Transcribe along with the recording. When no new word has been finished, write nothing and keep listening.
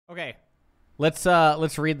Okay, let's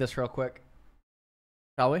read this real quick,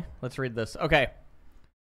 shall we? Let's read this. Okay,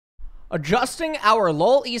 adjusting our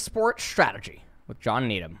LoL esports strategy with John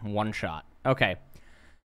Needham. One shot. Okay.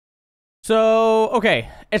 So,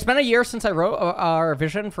 it's been a year since I wrote our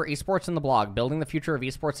vision for esports in the blog, Building the Future of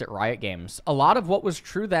Esports at Riot Games. A lot of what was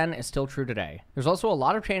true then is still true today. There's also a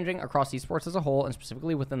lot of changing across esports as a whole, and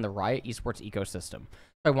specifically within the Riot esports ecosystem.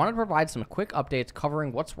 So I wanted to provide some quick updates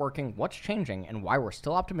covering what's working, what's changing, and why we're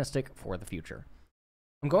still optimistic for the future.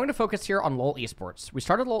 I'm going to focus here on LoL esports. We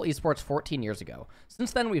started LoL esports 14 years ago.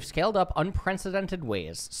 Since then, we've scaled up unprecedented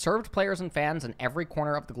ways, served players and fans in every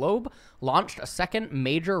corner of the globe, launched a second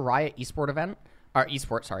major Riot Valorant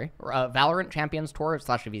Champions Tour /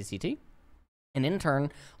 VCT, and in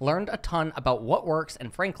turn, learned a ton about what works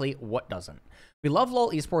and frankly, what doesn't. We love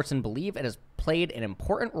LoL esports and believe it has played an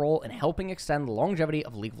important role in helping extend the longevity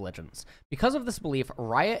of League of Legends. Because of this belief,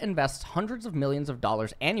 Riot invests hundreds of millions of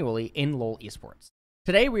dollars annually in LoL esports.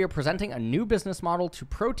 Today, we are presenting a new business model to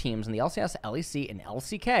pro teams in the LCS, LEC, and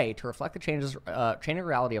LCK to reflect the changing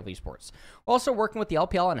reality of esports. We're also working with the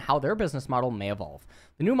LPL on how their business model may evolve.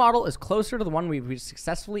 The new model is closer to the one we've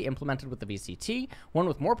successfully implemented with the VCT, one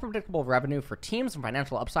with more predictable revenue for teams and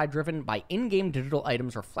financial upside driven by in-game digital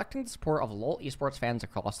items reflecting the support of LoL esports fans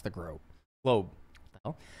across the globe. What the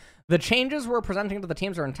hell? The changes we're presenting to the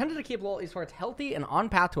teams are intended to keep LoL esports healthy and on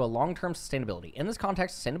path to a long-term sustainability. In this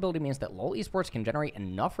context, sustainability means that LoL esports can generate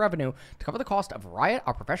enough revenue to cover the cost of Riot,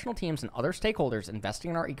 our professional teams, and other stakeholders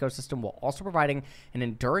investing in our ecosystem while also providing an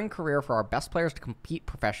enduring career for our best players to compete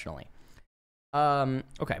professionally.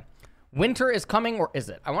 Okay. Winter is coming, or is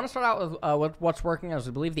it? I want to start out with what's working, as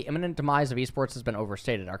we believe the imminent demise of esports has been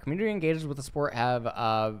overstated. Our community engages with the sport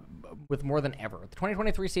with more than ever. The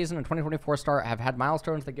 2023 season and 2024 start have had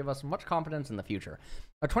milestones that give us much confidence in the future.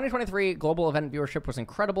 Our 2023 global event viewership was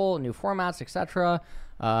incredible, new formats, etc.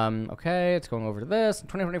 Okay, it's going over to this. In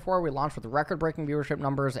 2024, we launched with record-breaking viewership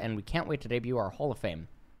numbers, and we can't wait to debut our Hall of Fame.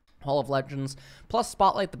 Hall of Legends, plus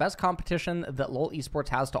spotlight the best competition that LoL esports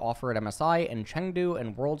has to offer at MSI and Chengdu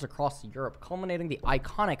and worlds across Europe, culminating the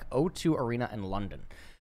iconic O2 Arena in London.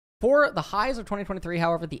 For the highs of 2023,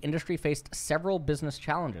 however, the industry faced several business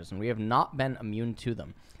challenges, and we have not been immune to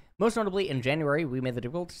them. Most notably, in January, we made the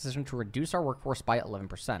difficult decision to reduce our workforce by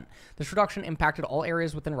 11%. This reduction impacted all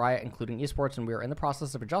areas within Riot, including esports, and we are in the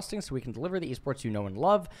process of adjusting so we can deliver the esports you know and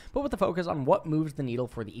love, but with the focus on what moves the needle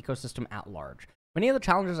for the ecosystem at large. Many of the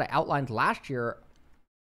challenges I outlined last year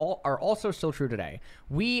are also still true today.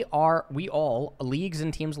 We all, leagues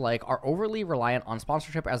and teams alike, are overly reliant on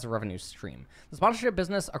sponsorship as a revenue stream. The sponsorship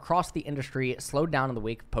business across the industry slowed down in the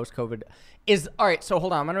wake of post-COVID. All right, so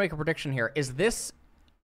hold on, I'm going to make a prediction here. Is this,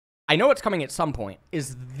 I know it's coming at some point,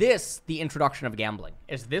 is this the introduction of gambling?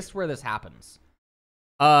 Is this where this happens?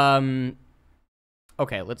 Okay,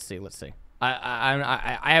 let's see.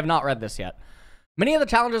 I have not read this yet. Many of the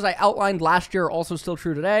challenges I outlined last year are also still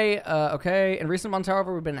true today. In recent months,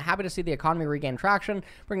 however, we've been happy to see the economy regain traction,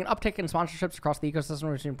 bringing an uptick in sponsorships across the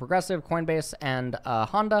ecosystem. We've seen Progressive, Coinbase, and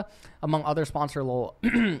Honda, among other sponsor LoL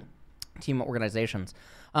team organizations.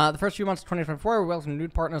 The first few months of 2024, we welcomed new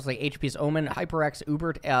partners like HP's Omen, HyperX,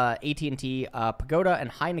 Uber, AT&T, Pagoda,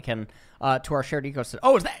 and Heineken to our shared ecosystem.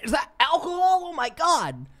 Oh, is that alcohol? Oh my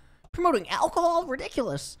God! Promoting alcohol?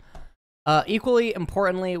 Ridiculous. Equally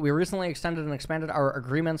importantly, we recently extended and expanded our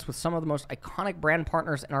agreements with some of the most iconic brand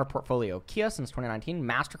partners in our portfolio. Kia since 2019,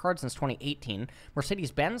 MasterCard since 2018,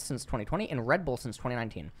 Mercedes-Benz since 2020, and Red Bull since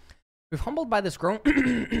 2019. We're humbled by this growing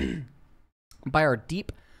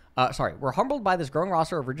we're humbled by this growing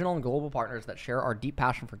roster of regional and global partners that share our deep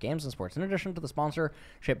passion for games and sports. In addition to the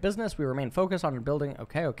sponsorship business, we remain focused on building,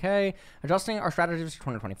 adjusting our strategies for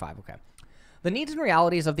 2025, The needs and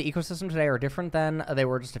realities of the ecosystem today are different than they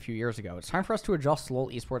were just a few years ago. It's time for us to adjust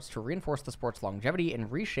LoL esports to reinforce the sport's longevity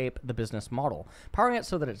and reshape the business model, powering it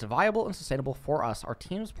so that it's viable and sustainable for us, our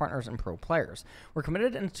teams, partners, and pro players. We're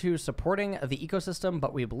committed into supporting the ecosystem,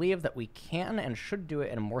 but we believe that we can and should do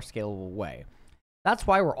it in a more scalable way. That's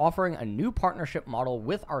why we're offering a new partnership model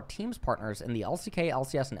with our team's partners in the LCK,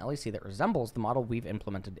 LCS, and LEC that resembles the model we've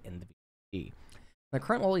implemented in the VCT. In the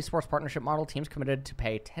current LoL esports partnership model, teams committed to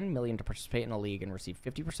pay $10 million to participate in a league and receive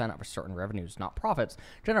 50% of certain revenues, not profits,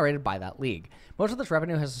 generated by that league. Most of this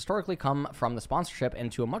revenue has historically come from the sponsorship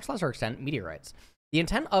and, to a much lesser extent, media rights. The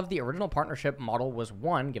intent of the original partnership model was,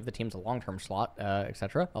 1, give the teams a long-term slot,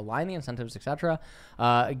 etc., align the incentives, etc.,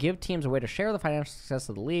 give teams a way to share the financial success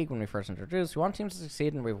of the league. When we first introduced, we want teams to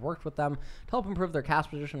succeed, and we've worked with them to help improve their cash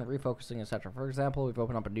position and refocusing, etc. For example, we've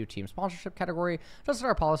opened up a new team sponsorship category, adjusted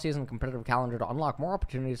our policies and competitive calendar to unlock more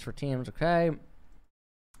opportunities for teams, Yada,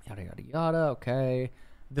 yada, yada,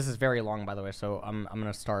 This is very long, by the way, so I'm going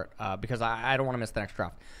to start because I don't want to miss the next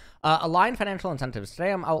draft. Align financial incentives.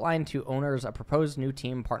 Today, I'm outlining to owners a proposed new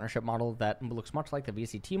team partnership model that looks much like the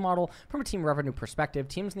VCT model. From a team revenue perspective,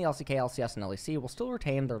 teams in the LCK, LCS, and LEC will still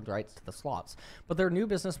retain their rights to the slots, but their new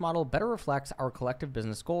business model better reflects our collective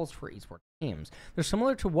business goals for esports teams. They're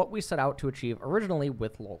similar to what we set out to achieve originally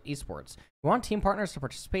with LoL Esports. We want team partners to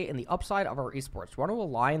participate in the upside of our esports. We want to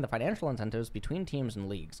align the financial incentives between teams and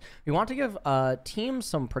leagues. We want to give teams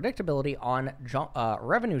some predictability on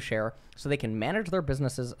revenue share so they can manage their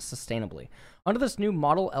businesses sustainably. Under this new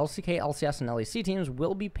model, LCK, LCS, and LEC teams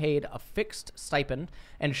will be paid a fixed stipend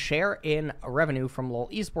and share in revenue from LoL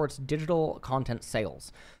Esports digital content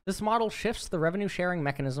sales. This model shifts the revenue sharing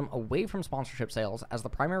mechanism away from sponsorship sales as the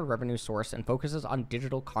primary revenue source and focuses on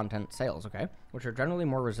digital content sales, okay, which are generally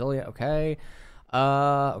more resilient, okay.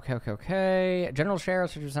 General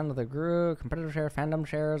shares, 50% of the group. Competitive share, fandom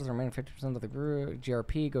shares, the remaining 50% of the group.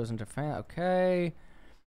 GRP goes into fan, okay.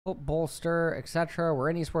 Bolster, etc. We're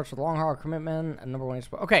in esports with long haul commitment and number one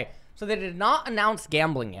esports. Okay, so they did not announce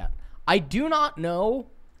gambling yet. I do not know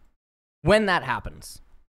when that happens.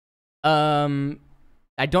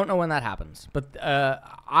 I don't know when that happens, but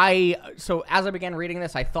so as I began reading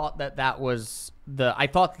this, I thought that was I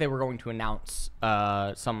thought they were going to announce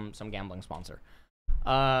some gambling sponsor.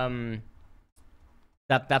 That's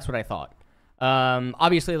what I thought.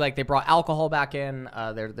 Obviously, like, they brought alcohol back in.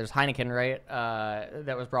 There's Heineken, right?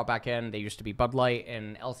 That was brought back in. They used to be Bud Light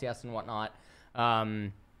and LCS and whatnot.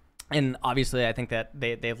 And obviously, I think that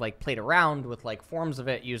they've like played around with like forms of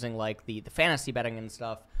it using like the fantasy betting and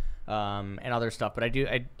stuff, and other stuff. But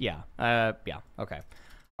yeah, okay.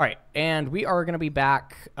 All right, and we are gonna be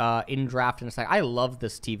back in draft in a second. I love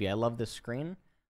this TV. I love this screen.